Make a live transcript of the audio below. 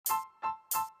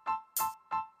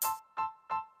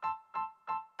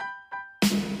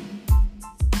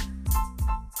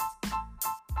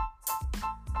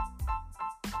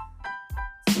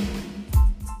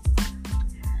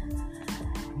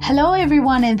Hello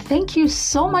everyone, and thank you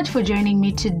so much for joining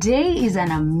me. Today is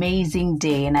an amazing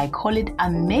day, and I call it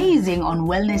amazing on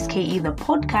Wellness KE, the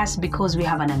podcast, because we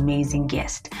have an amazing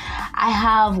guest. I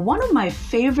have one of my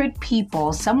favorite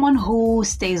people, someone who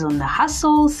stays on the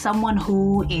hustle, someone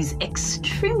who is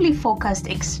extremely focused,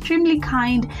 extremely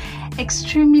kind,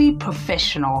 extremely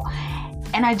professional.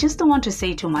 And I just don't want to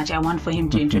say too much. I want for him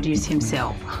to introduce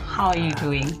himself. How are you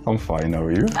doing? I'm fine. How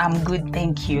are you? I'm good,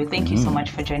 thank you. Thank you so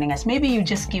much for joining us. Maybe you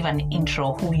just give an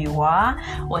intro, who you are,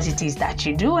 what it is that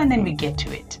you do, and then we get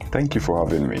to it. Thank you for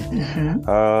having me.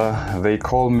 They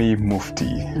call me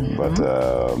Mufti, but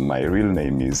my real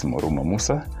name is Moruma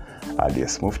Musa,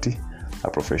 alias Mufti, a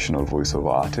professional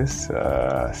voiceover artist,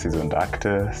 seasoned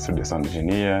actor, studio sound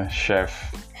engineer,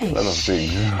 chef, a lot of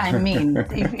things. I mean,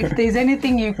 if there's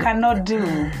anything you cannot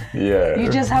do, you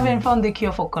just haven't found the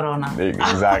cure for Corona.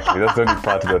 Exactly. That's the only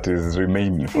part that is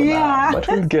remaining for now. But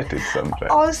we'll get it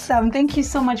sometime. Awesome. Thank you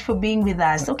so much for being with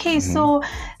us. Okay, so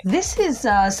this is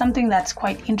something that's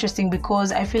quite interesting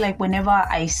because I feel like whenever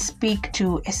I speak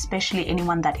to, especially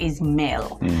anyone that is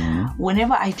male,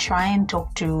 whenever I try and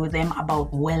talk to them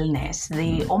about wellness,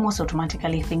 they almost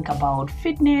automatically think about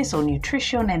fitness or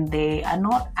nutrition, and they are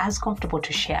not as comfortable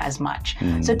to share as much.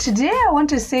 So today I want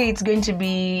to say it's going to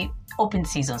be open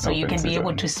season, so you can be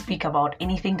able to speak about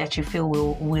anything that you feel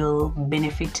will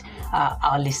benefit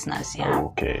our listeners.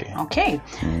 Okay.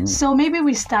 So maybe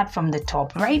we start from the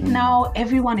top. Right now,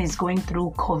 everyone is going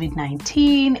through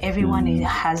COVID-19. Everyone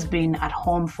has been at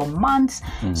home for months.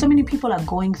 So many people are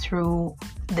going through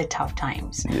the tough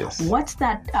times. Yes. What's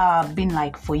that been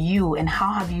like for you, and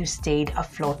how have you stayed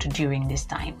afloat during this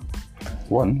time?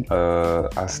 One,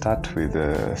 I'll start with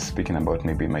speaking about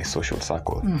maybe my social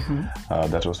circle.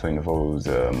 That also involves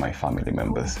my family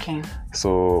members. Okay.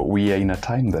 So we are in a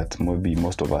time that maybe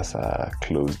most of us are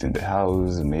closed in the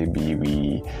house. Maybe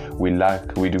we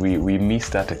miss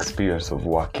that experience of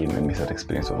working. We miss that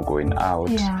experience of going out.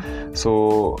 Yeah.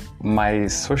 So my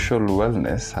social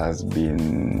wellness has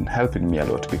been helping me a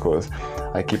lot because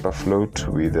I keep afloat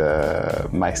with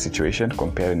my situation,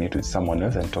 comparing it with someone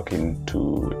else and talking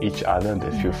to each other,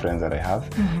 the few friends that I have,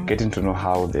 getting to know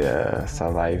how they're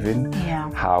surviving,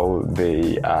 how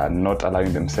they are not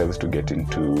allowing themselves to get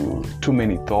into too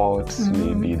many thoughts,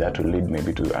 maybe that will lead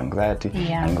maybe to anxiety.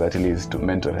 Anxiety leads to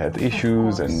mental health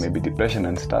issues and maybe depression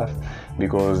and stuff,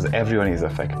 because everyone is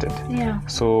affected.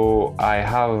 So I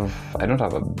don't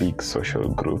have a big social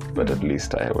group, but at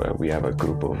least we have a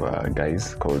group of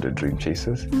guys called the Dream Chasers.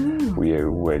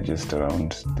 We're just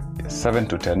around 7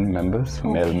 to 10 members,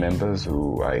 male members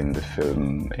who are in the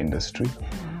film industry.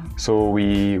 So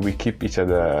we keep each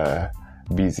other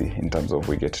busy in terms of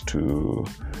we get to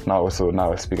now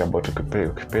I'll speak about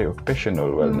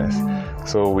occupational wellness.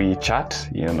 So we chat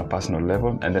on a personal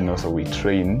level, and then also we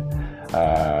train.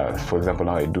 For example,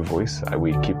 now I do voice.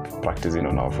 We keep practicing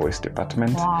on our voice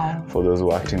department. For those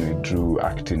who are acting, we do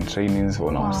acting trainings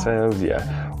on ourselves.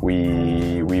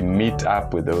 We meet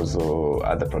up with those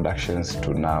other productions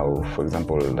to now, for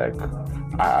example, like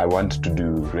I want to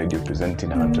do radio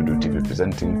presenting, I want to do TV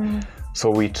presenting. So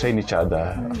we train each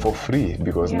other for free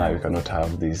because now we cannot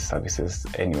have these services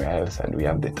anywhere else, and we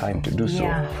have the time to do so.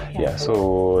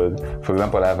 So, for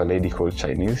example, I have a lady called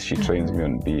Chinese. She trains me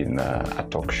on being a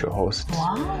talk show host.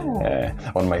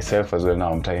 On myself as well.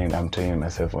 Now I'm training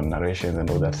myself on narrations and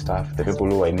all that stuff. The people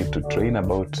who I need to train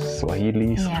about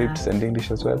Swahili scripts and English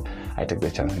as well, I take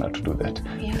the chance now to do that.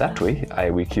 That way,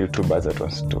 we kill two birds with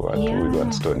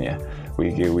one stone.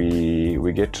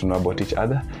 We get to know about each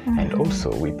other, and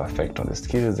also we perfect on the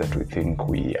skills that we think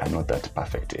we are not that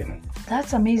perfect in.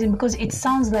 That's amazing, because it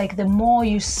sounds like the more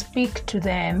you speak to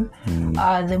them,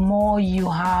 the more you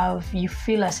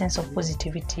feel a sense of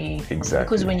positivity. Exactly.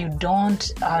 Because when you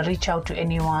don't reach out to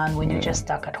anyone, when you're just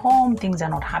stuck at home, things are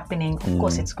not happening, of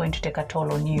course it's going to take a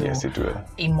toll on you. Yes, it will.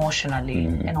 Emotionally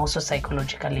and also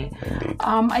psychologically. Indeed.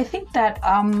 I think that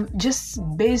just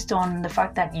based on the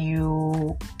fact that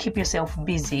you keep yourself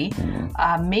busy,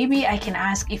 maybe I can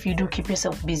ask if you do keep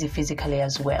yourself busy physically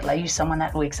as well. Are you someone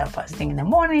that wakes up first thing in the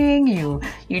morning, you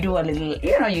do a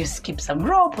little, you skip some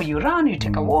rope, or you run, you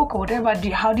take a walk, or whatever?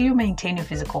 How do you maintain your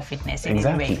physical fitness in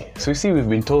any way? So you see, we've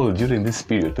been told during this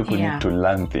period people need to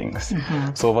learn things.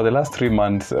 So over the last 3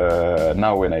 months,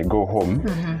 now when I go home,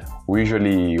 we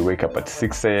usually wake up at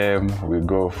 6 a.m. We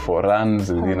go for runs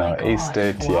within our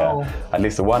estate. At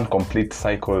least one complete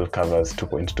cycle covers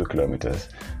 2.2 kilometers.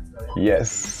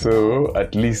 Yes, so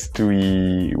at least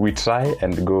we try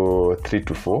and go 3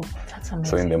 to 4. That's amazing.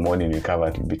 So in the morning we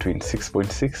cover between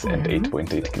 6.6 and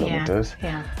 8.8 kilometers.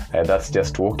 That's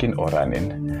just walking or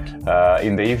running.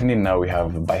 In the evening now we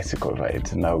have bicycle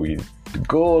rides. Now we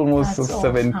go almost That's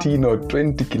 17 or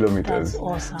 20 kilometers. That's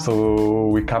awesome. So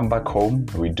we come back home,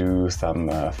 we do some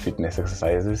fitness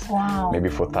exercises, Wow. maybe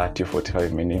for 30 or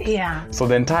 45 minutes. Yeah. So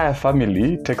the entire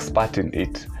family takes part in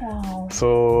it. Wow.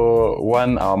 So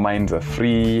one, our minds are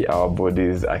free, our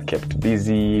bodies are kept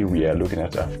busy, we are looking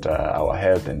after our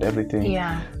health and everything.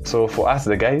 Yeah. So for us,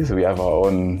 the guys, we have our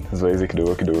own zoezi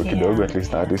kidogo kidogo kidogo. At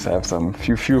least nowadays I have some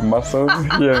few muscles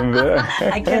here and there.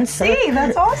 I can see.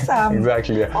 That's awesome.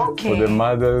 Exactly. Yeah. Okay. For the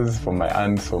mothers, for my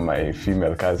aunts, for my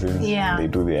female cousins, Yeah. they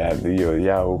do the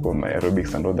my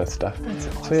aerobics and all that stuff. That's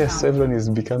awesome. So yes, everyone is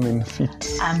becoming fit.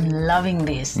 I'm loving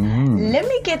this. Let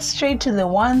me get straight to the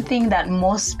one thing that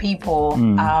most people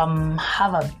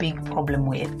have a big problem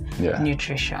with. Yeah.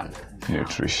 Nutrition.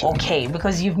 Nutrition.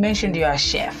 Because you've mentioned you're a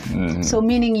chef, so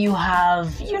meaning you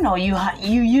have, you know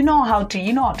how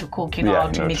to cook, how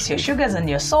to mix your sugars and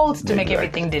your salts to make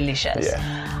everything delicious.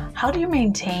 Yeah. How do you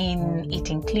maintain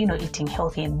eating clean or eating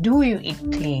healthy? And do you eat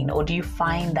clean, or do you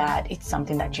find that it's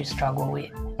something that you struggle with?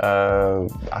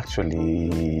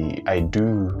 Actually, I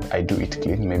do eat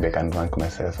clean. Maybe I can rank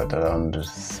myself at around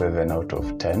 7 out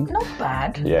of 10. Not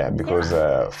bad. Yeah, because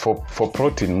for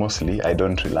protein mostly, I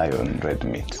don't rely on red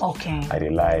meat. Okay. I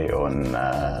rely on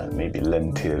maybe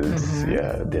lentils.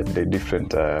 Yeah, the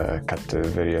different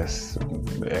various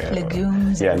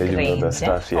Legumes. yeah, and legumes, grains, other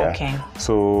stuff. Yeah. Okay.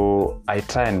 So I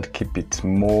try and keep it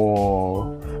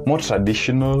more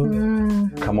traditional.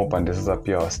 Come up and this is up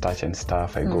here starch and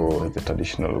stuff. I go the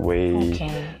traditional way.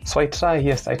 Okay. So I try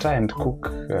and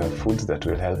cook foods that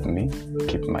will help me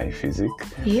keep my physique.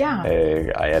 Yeah.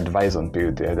 I advise on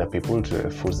the other people to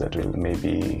foods that will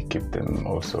maybe keep them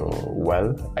also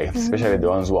well, especially the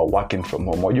ones who are working from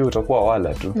home. You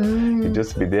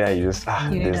just be there, there's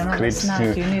great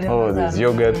snack, there's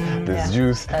yogurt, there's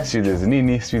juice, That's there's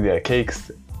nini, there are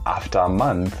cakes. After a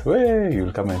month,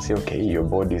 you'll come and say, okay, your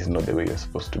body is not the way you're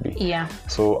supposed to be. Yeah.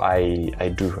 So I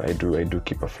do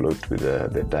keep afloat with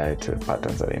the diet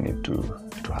patterns that I need to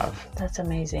have. That's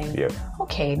amazing. Yeah.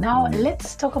 Okay, now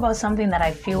let's talk about something that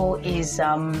I feel is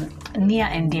near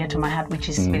and dear to my heart, which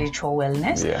is spiritual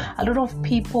wellness. Yeah. A lot of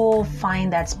people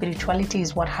find that spirituality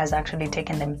is what has actually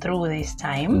taken them through this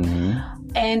time.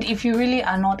 And if you really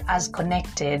are not as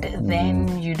connected,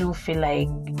 then you do feel like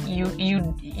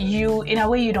you in a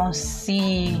way you don't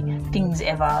see things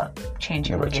ever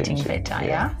changing or getting better.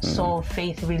 Yeah. So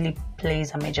faith really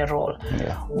plays a major role.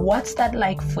 Yeah. What's that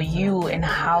like for you, and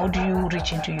how do you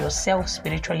reach into yourself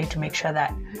spiritually to make sure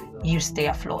that you stay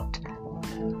afloat?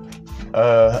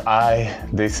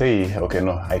 They say,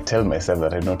 I tell myself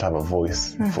that I don't have a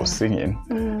voice for singing,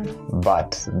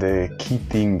 but the key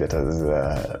thing that has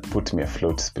put me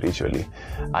afloat spiritually,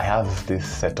 I have this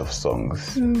set of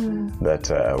songs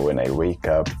that when I wake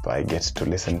up, I get to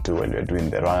listen to when you're doing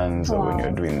the runs or when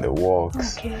you're doing the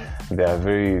walks. Okay. They are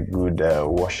very good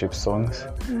worship songs.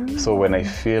 So when I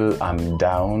feel I'm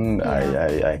down,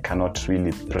 I cannot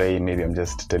really pray. Maybe I'm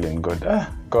just telling God,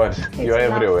 God, you're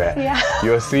everywhere. Yeah.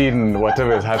 You're seeing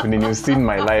whatever is happening. You've seen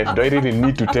my life. Do I really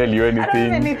need to tell you anything? I don't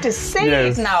even need to say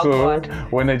it now, so God.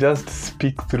 When I just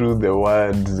speak through the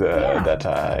words that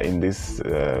are in these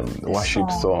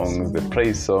worship songs, the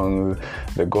praise songs,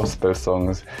 the gospel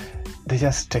songs, they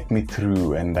just take me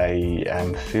through, and I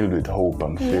am filled with hope.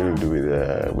 I'm filled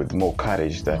with more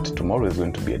courage that tomorrow is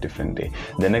going to be a different day.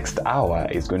 The next hour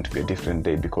is going to be a different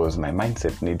day because my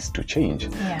mindset needs to change.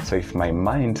 Yeah. So if my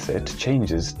mindset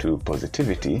changes to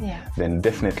positivity, then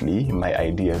definitely my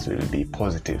ideas will be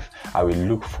positive. I will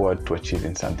look forward to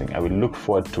achieving something. I will look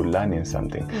forward to learning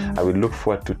something. I will look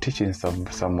forward to teaching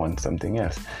someone something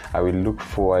else. I will look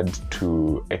forward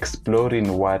to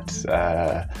exploring what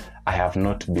I have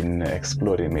not been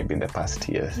exploring maybe in the past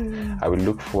years. I will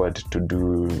look forward to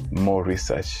do more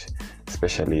research,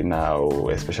 especially now,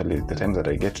 especially the times that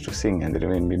I get to sing, and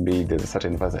then maybe there's a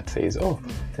certain verse that says,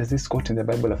 there's this quote in the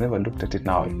Bible, I've never looked at it.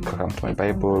 Now I come to my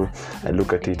Bible, I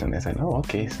look at it and I say,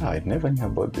 so I never knew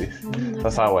about this.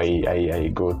 That's how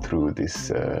I go through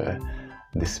this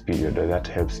period. That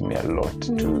helps me a lot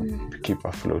to keep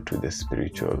afloat with the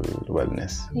spiritual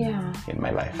wellness in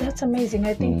my life. That's amazing.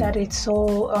 I think that it's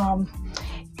so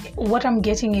what I'm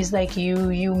getting is like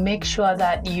you make sure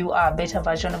that you are a better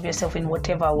version of yourself in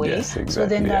whatever way. Yes, exactly. So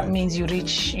then that means you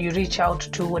reach out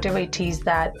to whatever it is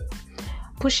that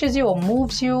pushes you or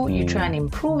moves you, you try and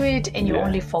improve it, and you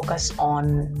only focus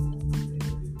on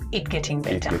it getting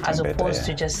better, as opposed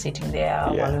to just sitting there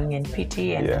wallowing in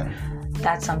pity and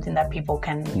that's something that people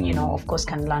can, of course,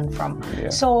 can learn from. Yeah.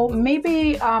 So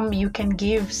maybe you can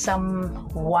give some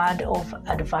word of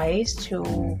advice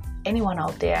to anyone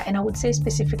out there, and I would say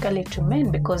specifically to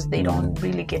men, because they don't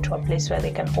really get to a place where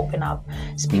they can open up,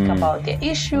 speak about their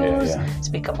issues,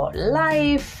 speak about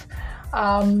life,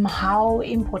 how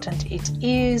important it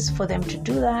is for them to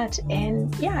do that,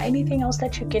 and anything else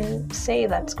that you can say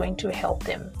that's going to help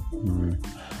them.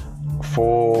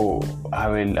 I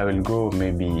will go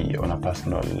maybe on a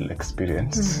personal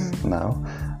experience now.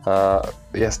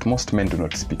 Yes, most men do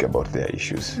not speak about their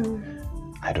issues.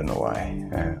 I don't know why.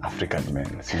 African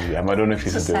men. I don't know if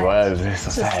it's the world.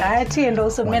 Society, and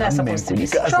also men are supposed to be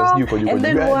strong. And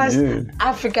then was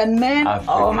African men.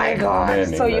 Oh my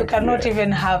God. So you cannot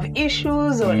even have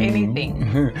issues or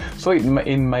anything. So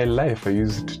in my life, I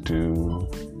used to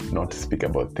not speak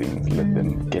about things, let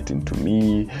them get into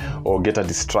me or get a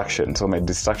distraction. So my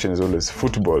distraction is always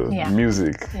football,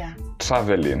 music,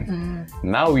 traveling.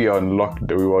 Now we are on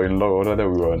lockdown. We were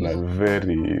on a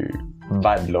very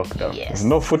bad lockdown. There's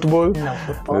no football.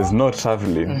 There's no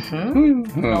traveling.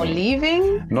 No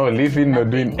leaving. No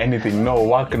doing anything. No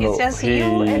work. It's just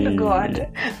you and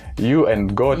God. You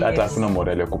and God.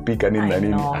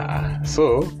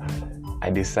 So I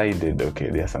decided,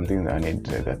 okay, there are some things I need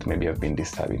that maybe have been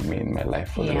disturbing me in my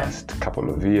life for the last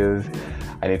couple of years.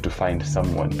 I need to find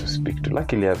someone to speak to.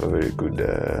 Luckily, I have a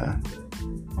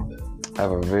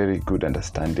very good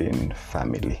understanding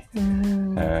family.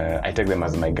 I take them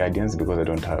as my guardians because I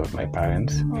don't have my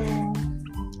parents.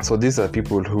 So these are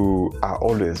people who are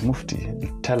always,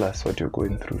 Mufti, tell us what you're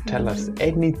going through. Tell us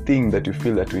anything that you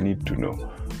feel that we need to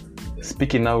know.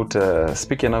 Speaking out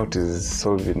is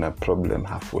solving a problem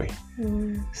halfway.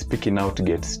 Speaking out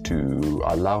gets to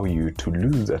allow you to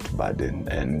lose that burden,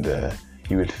 and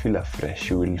you will feel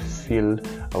afresh. You will see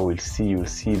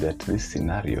that this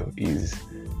scenario is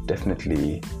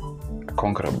definitely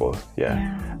conquerable.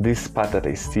 This part that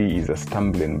I see is a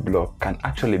stumbling block can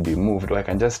actually be moved, or I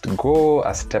can just go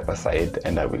a step aside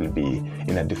and I will be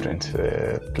in a different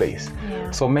place.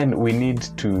 So men, we need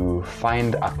to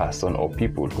find a person or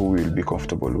people who we will be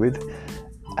comfortable with,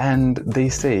 and they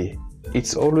say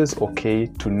it's always okay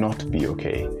to not be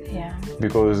okay,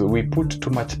 because we put too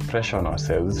much pressure on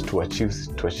ourselves to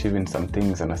achieving some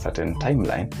things on a certain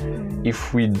timeline.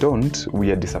 If we don't,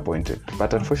 we are disappointed.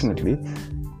 But unfortunately,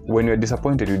 when you're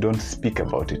disappointed, you don't speak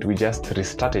about it. We just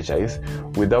re-strategize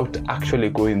without actually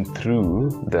going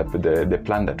through the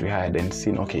plan that we had and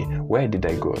seeing, okay, where did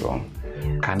I go wrong?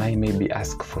 Can I maybe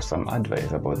ask for some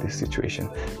advice about this situation?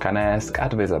 Can I ask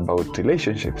advice about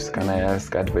relationships? Can I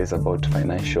ask advice about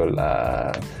financial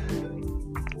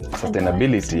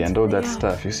sustainability and all that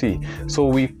stuff, you see? So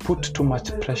we put too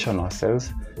much pressure on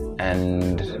ourselves,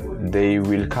 and they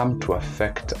will come to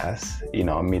affect us in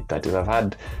our mid-30s. I've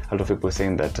had a lot of people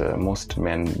saying that most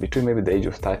men between maybe the age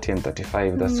of 30 and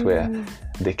 35, that's where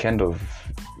they kind of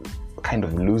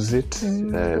lose it.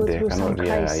 They cannot,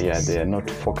 they are not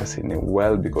focusing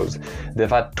well because they've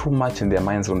had too much in their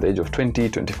minds from the age of 20,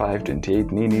 25,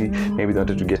 28, maybe they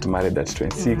wanted to get married at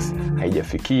 26,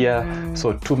 haijafikia,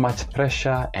 so too much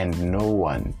pressure and no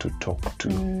one to talk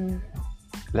to.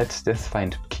 Let's just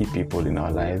find key people in our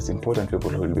lives, important people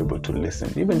who will be able to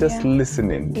listen. Even just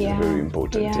listening is very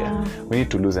important. We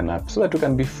need to loosen up so that we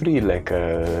can be free like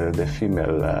the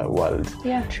female world.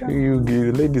 You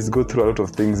ladies go through a lot of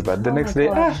things, but the next day,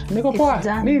 it's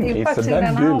done. It's a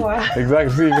done deal.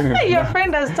 Exactly. Your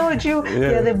friend has told you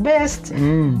you're the best,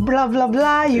 blah, blah,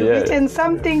 blah. You've written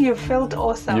something, you felt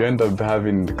awesome. You end up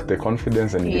having the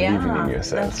confidence and believing in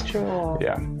yourself. That's true.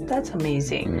 That's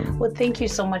amazing. Well, thank you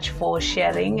so much for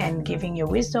sharing and giving your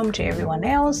wisdom to everyone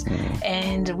else,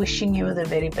 and wishing you the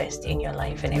very best in your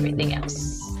life and everything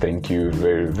else. Thank you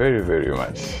very, very, very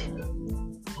much.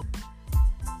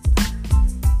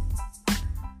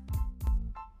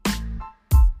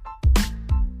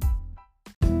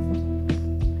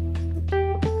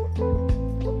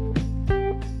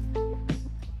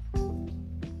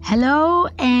 Hello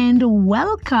and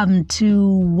welcome to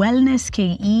Wellness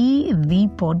KE, the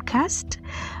podcast.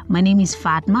 My name is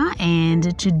Fatma,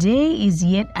 and today is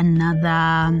yet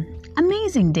another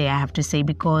amazing day, I have to say,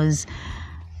 because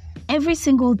every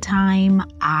single time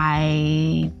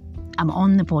I am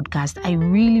on the podcast, I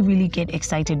really, really get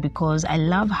excited because I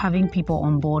love having people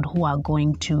on board who are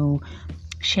going to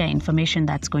share information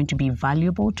that's going to be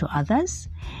valuable to others.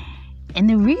 And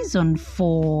the reason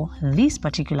for this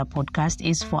particular podcast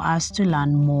is for us to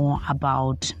learn more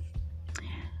about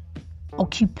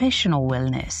occupational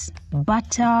wellness.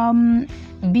 But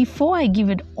before I give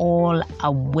it all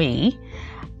away,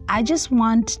 I just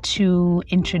want to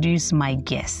introduce my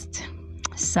guest.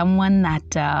 someone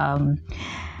that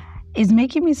is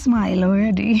making me smile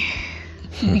already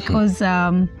because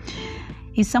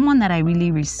he's someone that I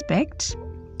really respect.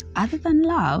 Other than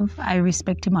love, I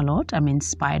respect him a lot. I'm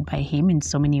inspired by him in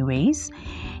so many ways.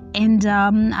 And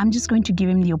I'm just going to give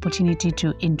him the opportunity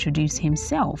to introduce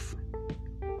himself.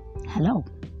 Hello.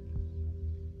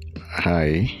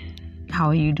 Hi. How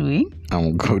are you doing?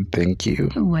 I'm good, thank you.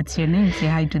 What's your name? Say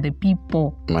hi to the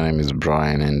people. My name is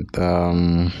Brian,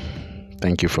 and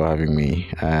thank you for having me.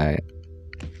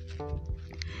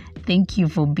 Thank you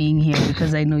for being here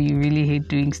because I know you really hate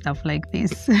doing stuff like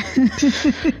this.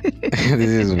 This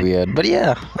is weird, but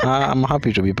yeah, I'm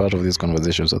happy to be part of this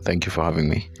conversation, so thank you for having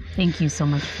me. Thank you so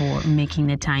much for making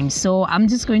the time. So I'm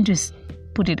just going to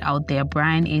put it out there.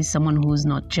 Brian is someone who's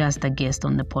not just a guest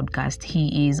on the podcast.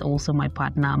 He is also my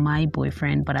partner, my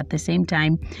boyfriend, but at the same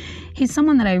time, he's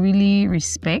someone that I really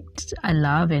respect, I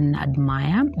love and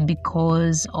admire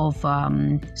because of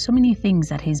so many things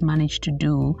that he's managed to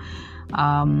do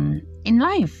in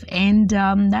life. And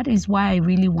that is why I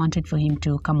really wanted for him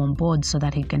to come on board so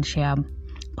that he can share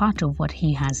part of what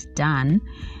he has done.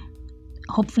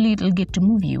 Hopefully it'll get to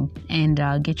move you and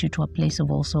get you to a place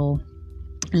of also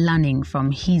learning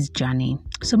from his journey.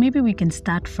 So maybe we can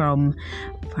start from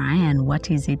Brian.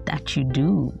 What is it that you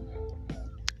do?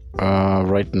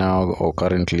 Right now or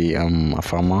currently I'm a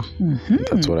farmer.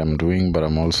 That's what I'm doing, but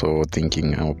I'm also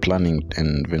thinking planning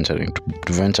and venturing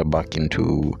to venture back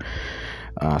into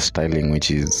styling, which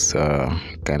is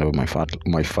kind of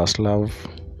my first love.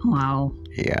 Wow.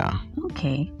 Yeah.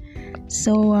 Okay.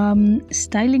 So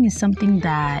styling is something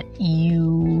that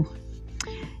you've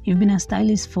been a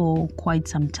stylist for quite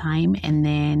some time, and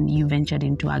then you ventured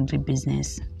into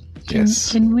agribusiness.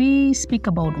 Yes. Can we speak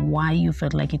about why you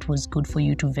felt like it was good for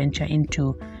you to venture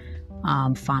into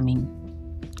farming?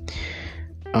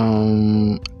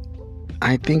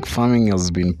 I think farming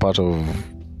has been part of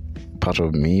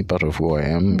me, part of who I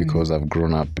am, because I've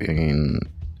grown up in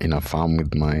a farm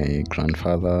with my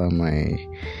grandfather, my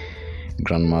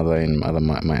grandmother, and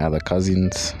my other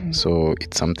cousins. So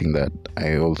it's something that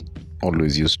I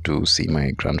always used to see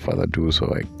my grandfather do.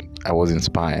 So I was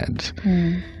inspired.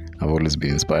 I've always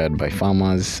been inspired by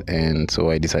farmers, and so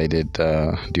I decided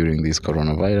during this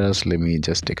coronavirus, let me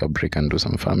just take a break and do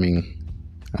some farming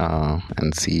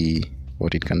and see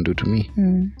what it can do to me.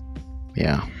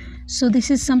 Yeah. So this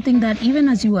is something that even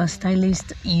as you were a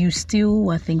stylist, you still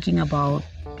were thinking about,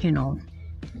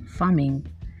 farming.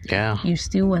 Yeah. You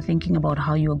still were thinking about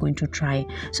how you are going to try.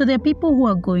 So there are people who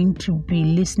are going to be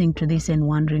listening to this and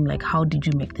wondering, like, how did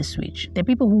you make the switch? There are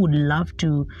people who would love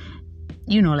to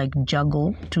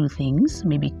juggle two things,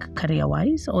 maybe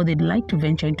career-wise, or they'd like to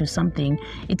venture into something.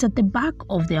 It's at the back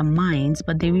of their minds,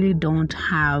 but they really don't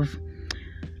have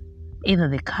either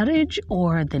the courage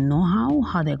or the know-how,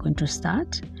 how they're going to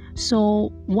start.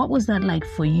 So what was that like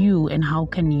for you, and how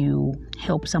can you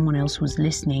help someone else who's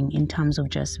listening in terms of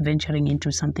just venturing into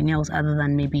something else other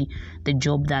than maybe the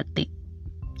job that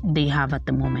they have at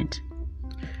the moment?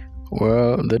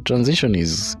 Well, the transition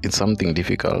it's something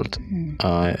difficult,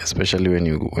 especially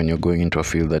when you're going into a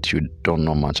field that you don't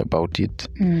know much about it,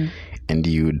 and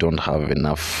you don't have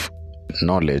enough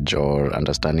knowledge or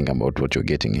understanding about what you're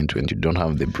getting into, and you don't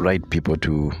have the right people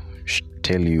to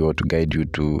tell you or to guide you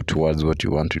towards what you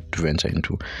want to venture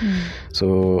into.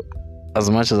 So,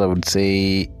 as much as I would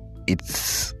say,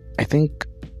 I think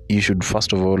you should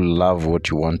first of all love what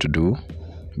you want to do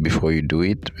before you do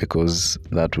it, because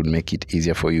that would make it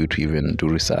easier for you to even do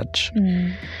research.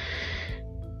 And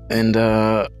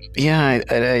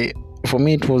for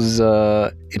me it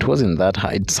wasn't that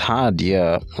hard. It's hard,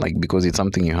 yeah, like, because it's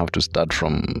something you have to start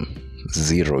from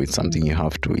zero. It's something you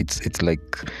have to, it's like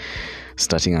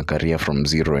starting a career from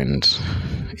zero, and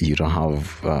you don't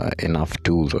have enough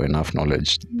tools or enough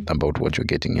knowledge about what you're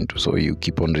getting into. So you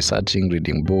keep on researching,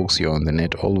 reading books, you're on the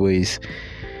net always.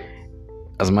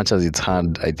 As much as it's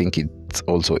hard, I think it's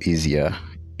also easier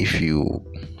if you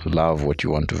love what you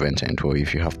want to venture into, or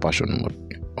if you have passion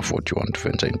of what you want to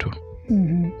venture into.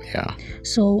 Yeah.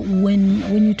 So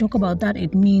when you talk about that,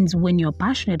 it means when you're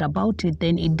passionate about it,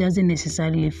 then it doesn't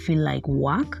necessarily feel like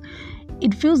work.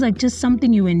 It feels like just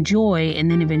something you enjoy, and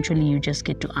then eventually you just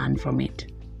get to earn from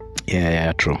it.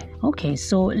 Yeah, true. Okay,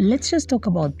 so let's just talk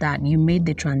about that. You made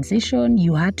the transition.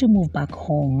 You had to move back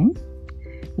home,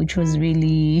 which was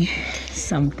really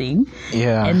something.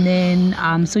 Yeah. And then,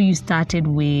 so you started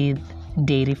with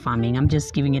dairy farming. I'm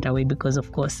just giving it away because,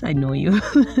 of course, I know you.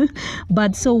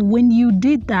 But so when you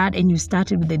did that and you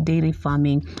started with the dairy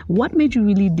farming, what made you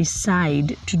really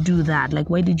decide to do that?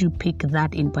 Like, why did you pick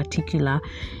that in particular?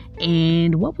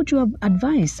 And what would you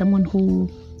advise someone who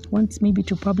wants maybe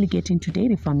to probably get into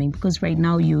dairy farming, because right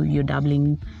now you're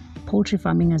dabbling poultry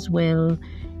farming as well,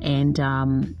 and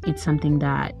it's something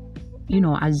that,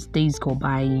 as days go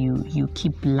by, you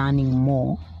keep learning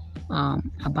more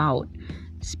about.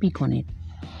 Speak on it.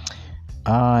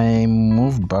 I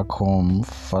moved back home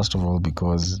first of all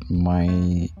because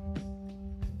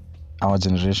our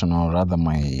generation, or rather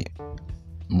my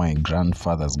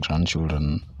grandfather's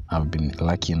grandchildren, have been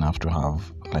lucky enough to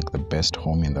have like the best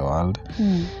home in the world.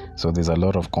 So there's a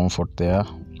lot of comfort there.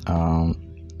 I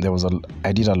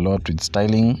did a lot with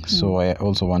styling, so I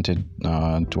also wanted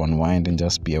to unwind and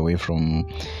just be away from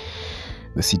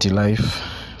the city life.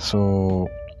 So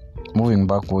moving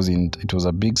back was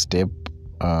a big step,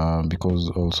 because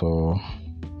also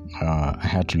I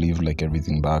had to leave like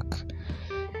everything back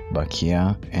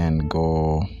here and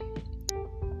go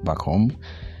back home.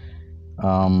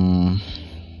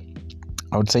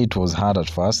 I would say it was hard at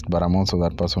first, but I'm also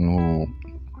that person who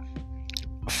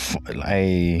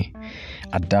I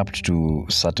adapt to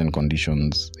certain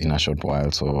conditions in a short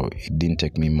while. So it didn't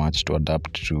take me much to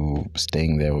adapt to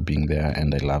staying there or being there,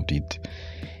 and I loved it.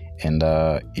 And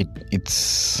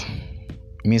it's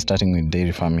me starting with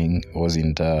dairy farming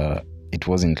wasn't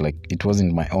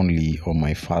my only or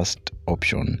my first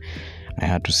option. I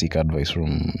had to seek advice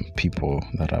from people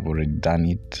that have already done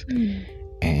it.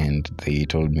 And they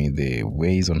told me the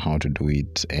ways on how to do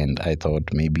it, and I thought,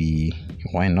 maybe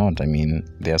why not? I mean,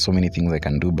 there are so many things I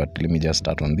can do, but let me just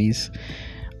start on this,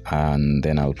 and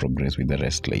then I'll progress with the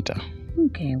rest later.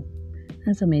 Okay,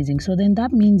 that's amazing. So then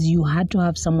that means you had to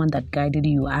have someone that guided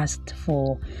you, asked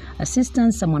for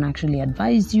assistance, someone actually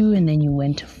advised you, and then you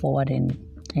went forward and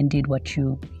did what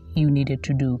you needed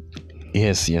to do.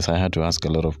 Yes, I had to ask a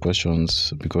lot of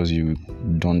questions, because you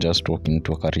don't just walk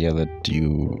into a career that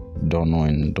you don't know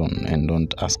and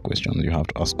don't ask questions. You have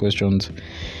to ask questions.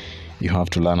 You have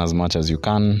to learn as much as you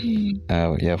can,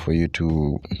 for you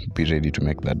to be ready to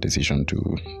make that decision,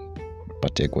 to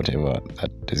partake whatever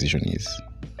that decision is.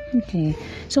 Okay,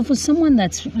 so for someone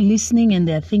that's listening and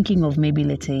they're thinking of maybe,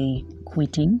 let's say,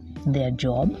 quitting their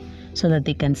job so that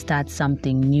they can start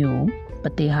something new,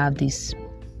 but they have this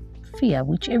fear,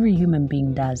 which every human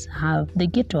being does have. They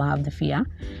get to have the fear.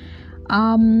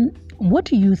 What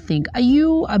do you think? Are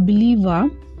you a believer?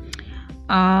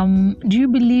 Do you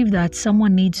believe that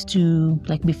someone needs to,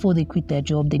 like, before they quit their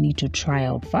job, they need to try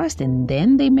out first and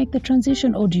then they make the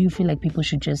transition? Or do you feel like people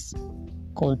should just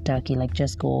cold turkey, like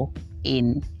just go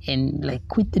in and like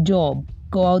quit the job,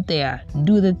 go out there,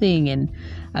 do the thing, and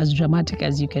as dramatic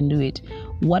as you can do it?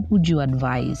 What would you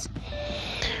advise?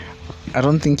 I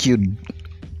don't think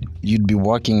you'd be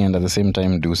working and at the same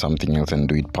time do something else and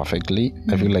do it perfectly.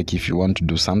 I feel like if you want to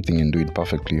do something and do it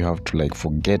perfectly, you have to like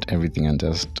forget everything and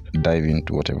just dive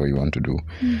into whatever you want to do.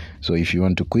 So if you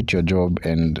want to quit your job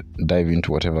and dive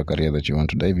into whatever career that you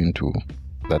want to dive into,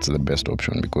 that's the best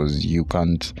option, because you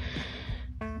can't,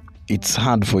 it's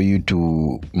hard for you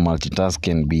to multitask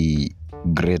and be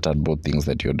great at both things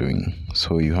that you're doing.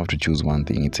 So you have to choose one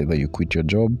thing. It's either you quit your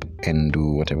job and do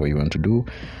whatever you want to do,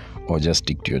 or just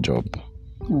stick to your job.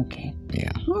 Okay.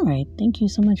 Yeah. All right. Thank you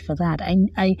so much for that.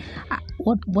 I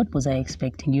what was I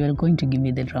expecting? You are going to give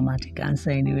me the dramatic answer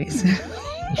anyways,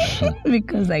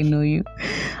 because I know you.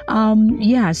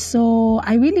 So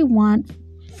I really want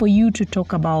for you to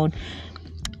talk about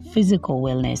physical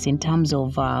wellness in terms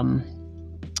of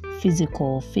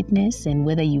physical fitness, and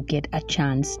whether you get a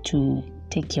chance to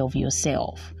take care of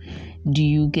yourself. Do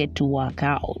you get to work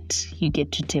out? You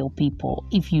get to tell people,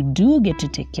 if you do get to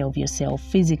take care of yourself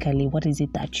physically, what is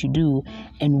it that you do,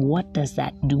 and what does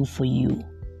that do for you?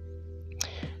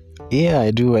 Yeah, I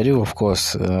do, of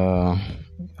course.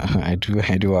 I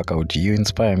do work out. You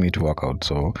inspire me to work out,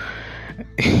 so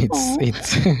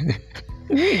it's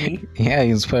Really? Yeah,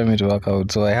 you inspire me to work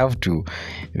out, so I have to.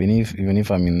 Even if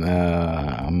I'm in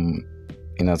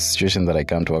a situation that I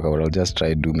can't work out, I'll just try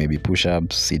to do maybe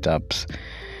push-ups, sit-ups.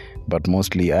 But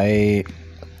mostly,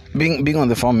 being on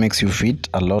the farm makes you fit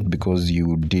a lot, because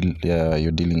you're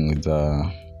dealing with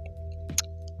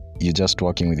you're just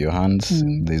working with your hands.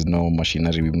 There's no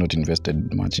machinery. We've not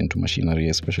invested much into machinery,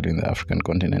 especially in the African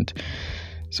continent.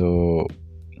 So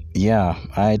yeah,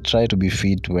 I try to be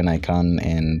fit when I can,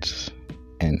 and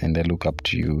I look up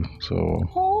to you. So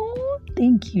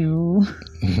thank you.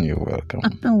 You're welcome.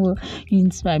 Well, you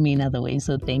inspire me in other ways,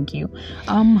 so thank you.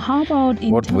 How about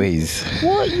what ways?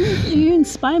 Well, you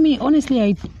inspire me. Honestly,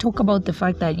 I talk about the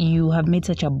fact that you have made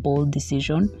such a bold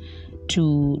decision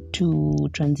to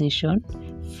transition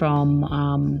from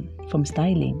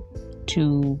styling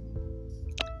to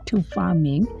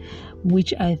farming,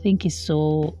 which I think is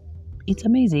it's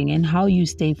amazing, and how you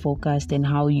stay focused and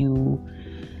how you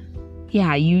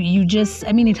you just,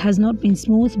 I mean, it has not been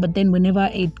smooth, but then whenever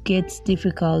it gets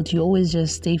difficult, you always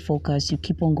just stay focused, you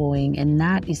keep on going, and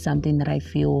that is something that I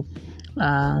feel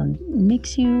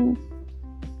makes you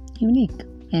unique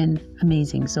and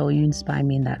amazing. So you inspire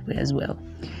me in that way as well.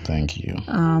 Thank you.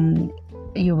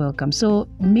 You're welcome. So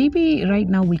maybe right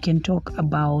now we can talk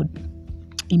about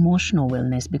emotional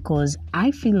wellness, because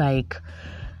I feel like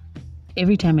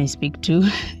every time I speak to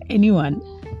anyone,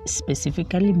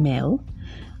 specifically male,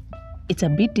 it's a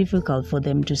bit difficult for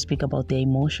them to speak about their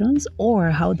emotions or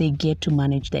how they get to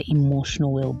manage their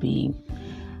emotional well-being.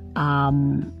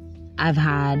 I've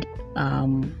had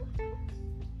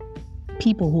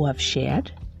people who have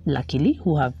shared, luckily,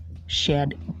 who have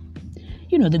shared,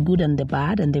 the good and the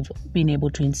bad, and they've been able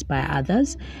to inspire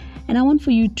others. And I want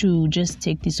for you to just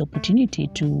take this opportunity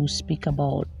to speak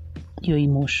about your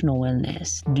emotional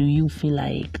wellness. Do you feel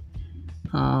like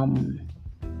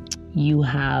you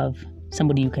have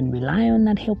somebody you can rely on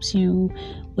that helps you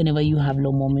whenever you have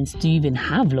low moments? Do you even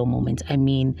have low moments? I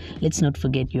mean, let's not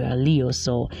forget you're a Leo,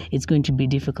 so it's going to be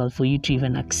difficult for you to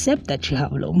even accept that you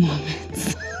have low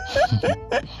moments.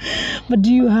 But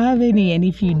do you have any? And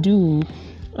if you do,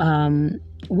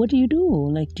 what do you do?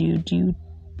 Like, do you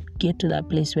get to that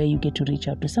place where you get to reach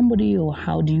out to somebody, or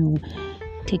how do you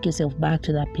take yourself back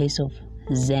to that place of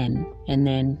zen and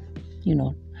then,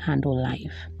 handle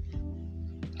life?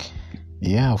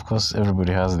 Yeah, of course,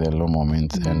 everybody has their low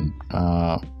moments, and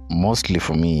mostly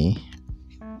for me,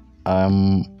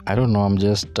 I don't know, I'm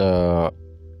just, I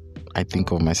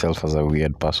think of myself as a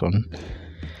weird person.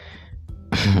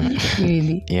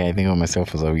 Really? Yeah, I think of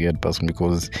myself as a weird person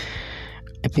because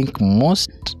I think most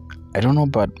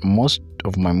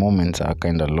of my moments are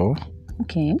kind of low.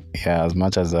 Okay. Yeah, as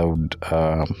much as I would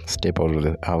step out of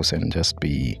the house and just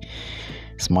be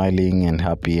smiling and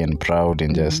happy and proud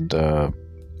and just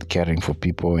caring for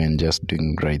people and just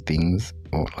doing great things,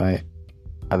 or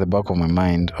at the back of my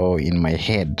mind or in my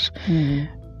head,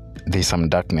 there's some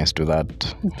darkness to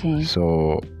that. Okay.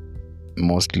 So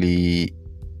mostly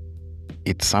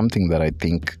it's something that I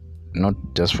think, not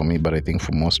just for me, but I think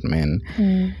for most men,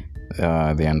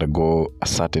 they undergo a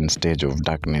certain stage of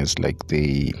darkness, like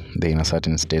they're in a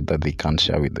certain state that they can't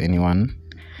share with anyone,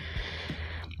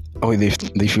 or if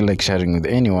they feel like sharing with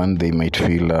anyone, they might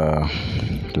feel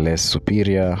less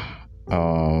superior,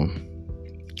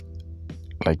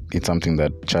 like it's something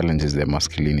that challenges their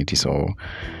masculinity. So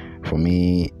for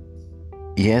me,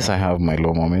 yes, I have my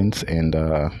low moments, and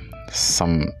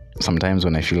sometimes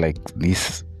when I feel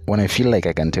like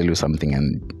I can tell you something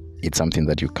and it's something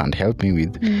that you can't help me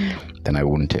with, then I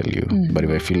won't tell you. But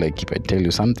if I feel like if I tell you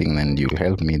something then you'll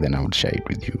help me, then I would share it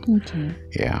with you. Okay.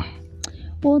 Yeah.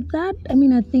 Well,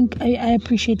 I think I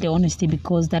appreciate the honesty,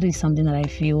 because that is something that I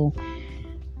feel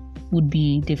would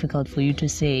be difficult for you to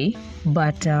say.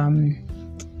 But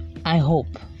I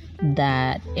hope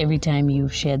that every time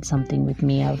you've shared something with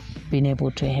me, I've been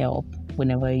able to help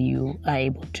whenever you are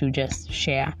able to just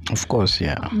share. Of course,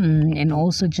 yeah. And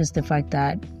also just the fact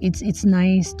that it's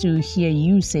nice to hear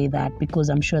you say that, because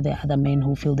I'm sure there are other men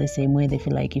who feel the same way. They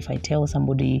feel like if I tell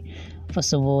somebody,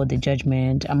 first of all, the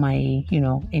judgment, am I,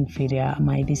 inferior, am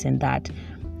I this and that,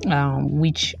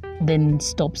 which then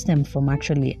stops them from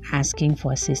actually asking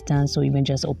for assistance or even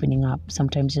just opening up.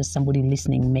 Sometimes just somebody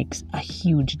listening makes a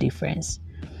huge difference.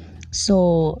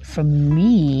 So from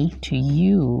me to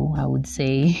you, I would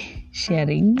say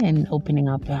sharing and opening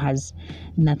up has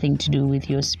nothing to do with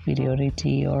your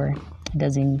superiority, or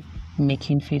doesn't make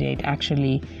you inferior. It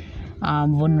actually,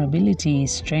 vulnerability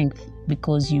is strength,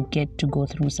 because you get to go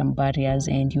through some barriers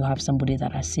and you have somebody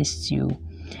that assists you.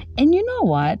 And you know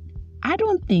what? I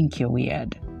don't think you're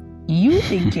weird. You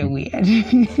think you're weird.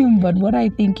 But what I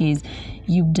think is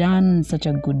you've done such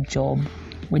a good job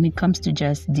when it comes to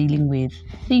just dealing with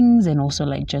things, and also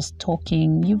like just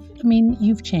talking.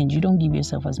 You've changed. You don't give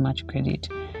yourself as much credit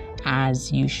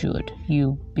as you should.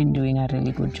 You've been doing a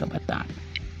really good job at that.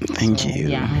 Thank you.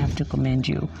 Yeah, I have to commend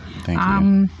you. Thank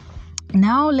you.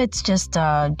 Now let's just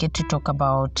get to talk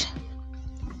about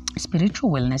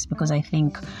spiritual wellness, because I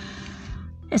think,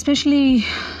 especially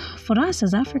for us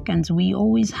as Africans, we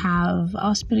always have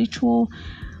our spiritual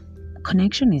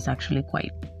connection is actually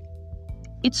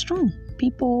it's strong.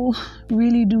 People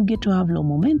really do get to have low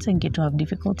moments and get to have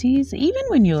difficulties. Even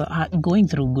when you're going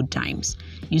through good times,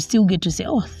 you still get to say,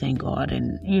 oh, thank God.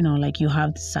 And, like you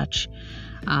have such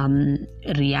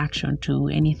reaction to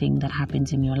anything that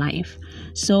happens in your life.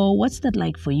 So what's that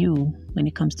like for you when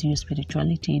it comes to your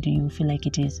spirituality? Do you feel like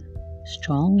it is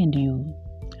strong, and do you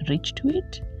reach to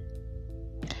it?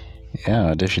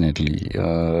 Yeah, definitely.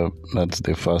 That's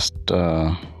the first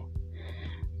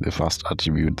the first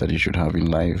attribute that you should have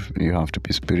in life. You have to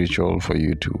be spiritual for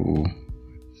you to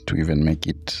even make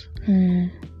it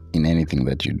in anything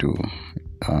that you do.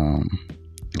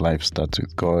 Life starts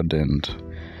with God and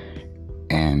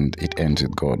it ends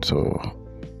with God. So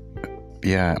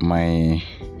yeah, my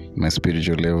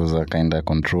spiritual levels are kind of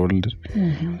controlled.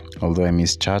 Although I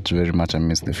miss church very much, I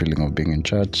miss the feeling of being in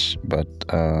church, but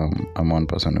I'm one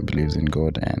person who believes in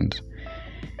God, and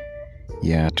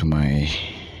yeah, to my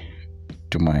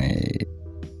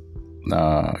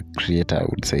creator, I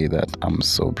would say that I'm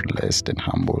so blessed and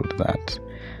humbled that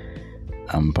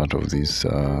I'm part of this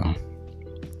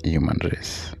human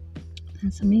race.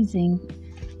 That's amazing.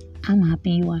 I'm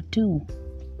happy you are too,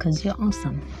 because you're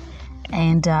awesome.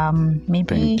 And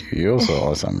maybe... Thank you. You're so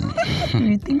awesome.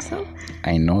 You think so?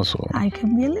 I know so. I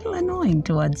can be a little annoying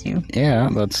towards you. Yeah,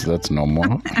 that's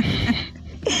normal.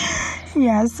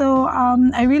 Yeah, so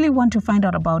I really want to find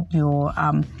out about your...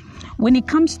 when it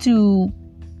comes to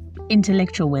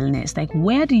intellectual wellness, like,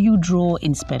 where do you draw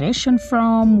inspiration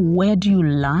from? Where do you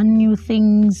learn new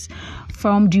things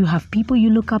from? Do you have people you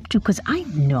look up to? Because I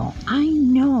know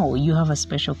you have a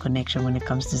special connection when it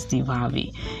comes to Steve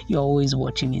Harvey. You're always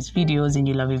watching his videos and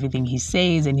you love everything he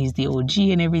says, and he's the OG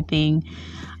and everything.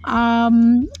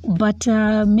 But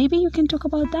maybe you can talk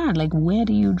about that. Like, where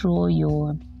do you draw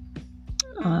your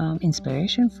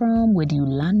inspiration from? Where do you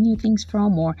learn new things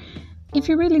from? Or if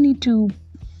you really need to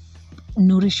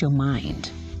nourish your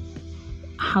mind,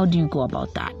 how do you go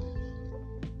about that?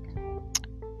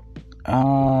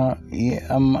 I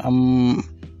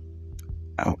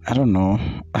don't know.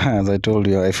 As I told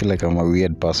you, I feel like I'm a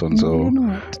weird person. So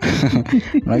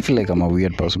I feel like I'm a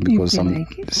weird person because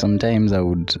sometimes I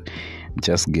would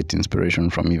just get inspiration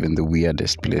from even the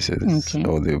weirdest places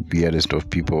or the weirdest of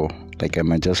people. Like, I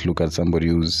might just look at somebody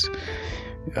who's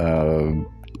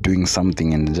doing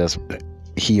something and just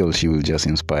he or she will just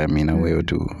inspire me in a way or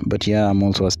two. But yeah, I'm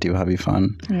also a Steve Harvey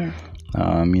fan. Yeah.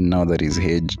 I mean, now that he's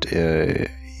aged,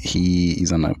 he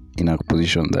is in a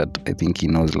position that I think he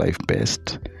knows life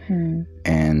best,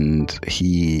 and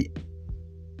he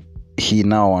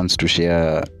now wants to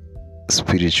share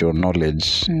spiritual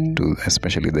knowledge to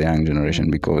especially the young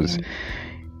generation, because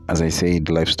as I said,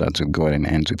 life starts with God and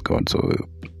ends with God. So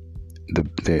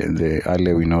the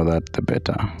earlier we know that, the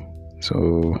better.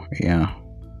 So yeah.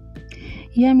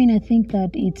 Yeah, I mean, I think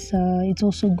that it's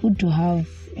also good to have,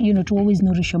 to always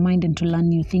nourish your mind and to learn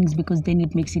new things, because then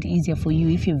it makes it easier for you.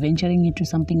 If you're venturing into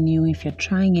something new, if you're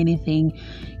trying anything,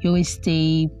 you always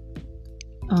stay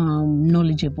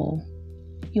knowledgeable.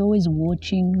 You're always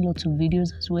watching lots of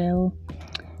videos as well.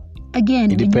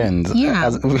 Again, it depends.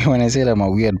 When I said I'm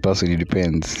a weird person, it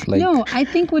depends. No, I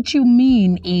think what you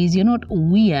mean is you're not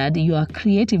weird, you are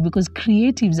creative, because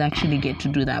creatives actually get to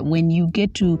do that. When you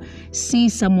get to see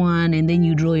someone and then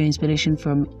you draw your inspiration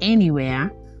from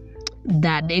anywhere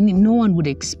that no one would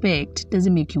expect,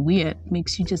 doesn't make you weird,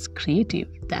 makes you just creative.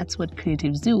 That's what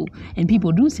creatives do. And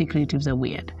people do say creatives are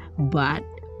weird, but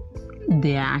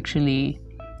they are actually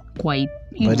quite,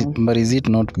 But is it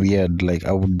not weird? Like,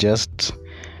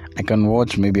 I can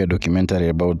watch maybe a documentary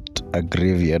about a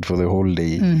graveyard for the whole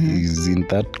day. Isn't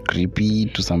that creepy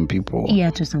to some people? Yeah,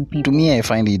 to some people. To me, I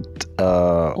find it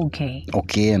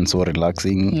okay and so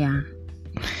relaxing. Yeah.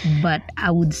 But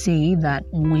I would say that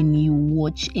when you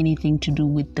watch anything to do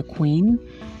with the Queen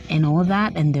and all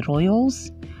that and the royals,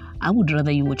 I would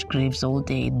rather you watch graves all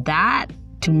day. That,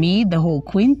 to me, the whole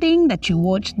Queen thing, that you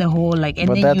watch the whole, like, and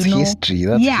but then that's history.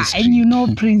 That's history.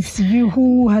 And Prince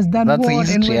who has done that's what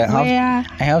history. and where.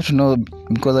 I have to know,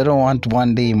 because I don't want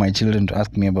one day my children to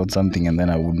ask me about something and then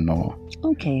I wouldn't know.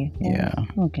 Okay. Well, yeah.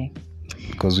 Okay.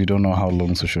 Because we don't know how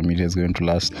long social media is going to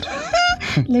last.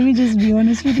 Let me just be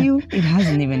honest with you. It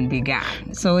hasn't even begun.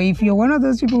 So if you're one of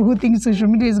those people who think social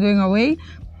media is going away,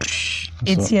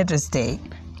 it's here to stay.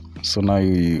 So now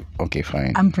you okay,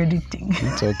 fine. I'm predicting.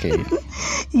 It's okay.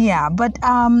 Yeah, but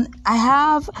I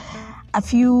have a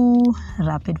few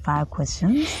rapid fire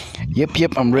questions.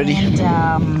 Yep, I'm ready.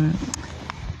 And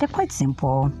they're quite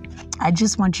simple. I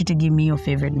just want you to give me your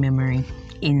favorite memory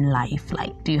in life.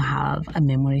 Like, do you have a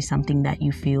memory, something that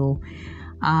you feel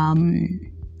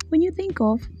when you think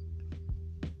of,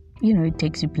 it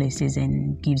takes you places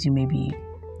and gives you maybe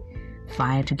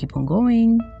fire to keep on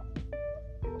going?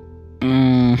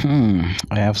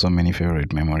 I have so many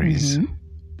favorite memories.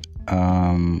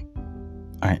 I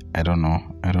don't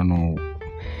know.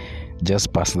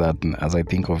 Just past that as I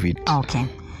think of it. Okay.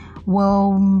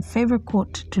 Well, favorite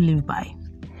quote to live by?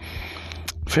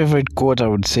 Favorite quote, I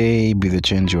would say, be the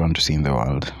change you want to see in the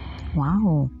world.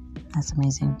 Wow, that's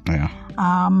amazing. Yeah.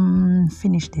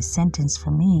 Finish this sentence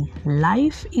for me.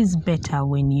 Life is better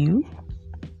when you...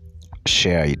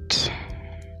 share it.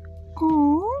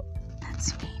 Oh,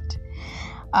 that's sweet.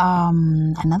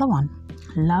 Another one.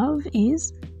 Love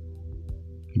is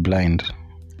Blind.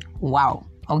 wow.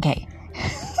 Okay.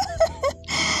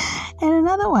 And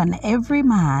another one. Every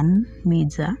man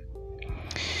needs a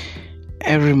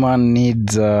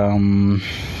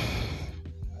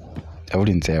I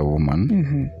wouldn't say a woman.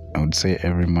 Mm-hmm. I would say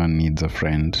every man needs a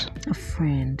friend. A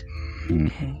friend.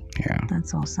 Okay. Yeah.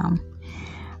 That's awesome.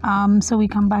 So we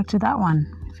come back to that one.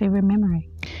 Favorite memory?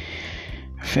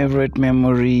 Favorite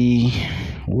memory?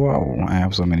 Wow, I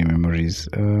have so many memories.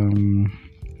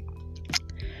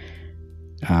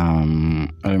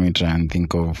 Let me try and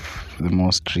think of the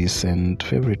most recent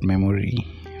favorite memory.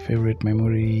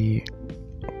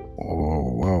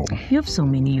 Oh wow! You have so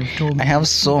many. You've told me. I have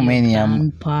so many.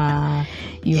 Grandpa.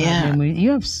 You have memory.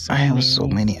 You have so. I have so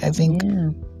many. I think.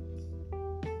 Yeah.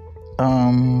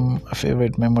 A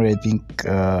favorite memory. I think.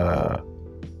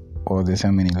 There's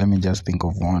so many. Let me just think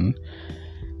of one.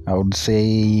 I would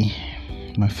say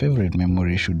my favorite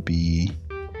memory should be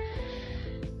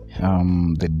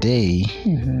the day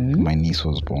my niece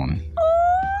was born.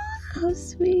 Oh, how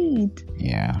sweet!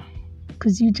 Yeah.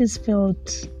 Because you just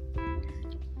felt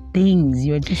things.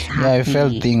 You were just happy. Yeah, I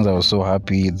felt things. I was so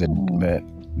happy.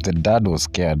 The dad was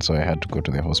scared, so I had to go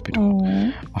to the hospital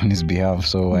on his behalf.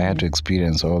 So I had to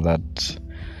experience all that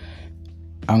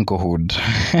unclehood.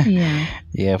 Yeah.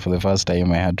 Yeah, for the first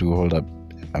time, I had to hold a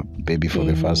baby for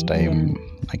the first time,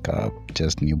 like a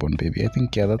just newborn baby. I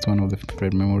think, that's one of the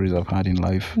favorite memories I've had in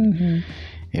life.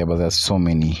 Yeah, but there's so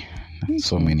many.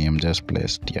 So many. I'm just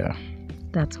blessed. Yeah.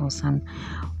 That's awesome.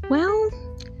 Well,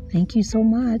 thank you so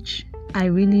much. I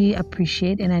really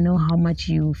appreciate, and I know how much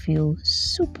you feel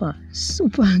super,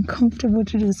 super uncomfortable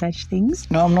to do such things.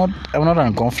 No, I'm not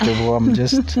uncomfortable. I'm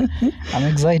just, I'm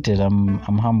excited. I'm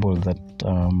humbled that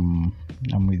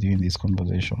I'm with you in this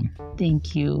conversation.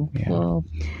 Thank you. Yeah. Well,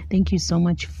 thank you so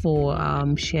much for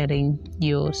sharing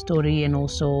your story, and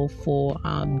also for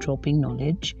dropping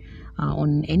knowledge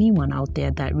on anyone out there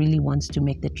that really wants to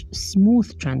make the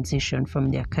smooth transition from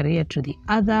their career to the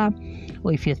other,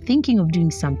 or if you're thinking of doing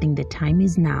something, the time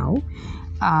is now.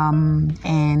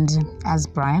 And as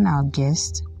Brian, our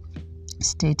guest,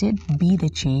 stated, be the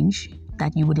change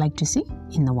that you would like to see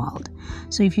in the world.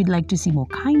 So if you'd like to see more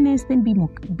kindness, then be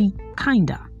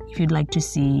kinder. If you'd like to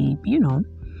see,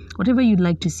 whatever you'd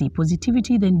like to see,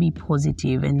 positivity, then be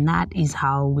positive. And that is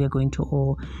how we're going to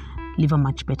all live a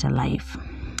much better life.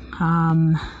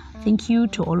 Thank you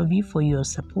to all of you for your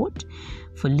support,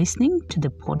 for listening to the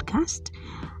podcast.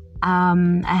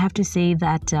 I have to say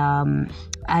that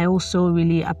I also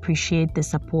really appreciate the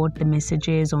support, the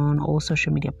messages on all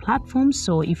social media platforms.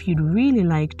 So if you'd really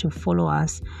like to follow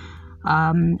us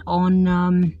on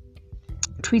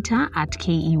Twitter at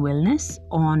KE Wellness,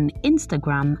 on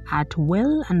Instagram at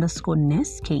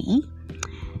well_ness KE,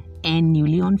 and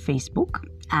newly on Facebook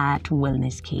at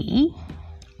Wellness KE.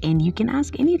 And you can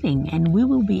ask anything, and we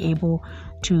will be able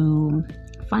to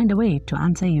find a way to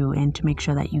answer you and to make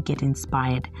sure that you get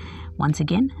inspired. Once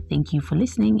again, thank you for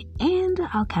listening, and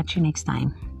I'll catch you next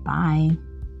time. Bye.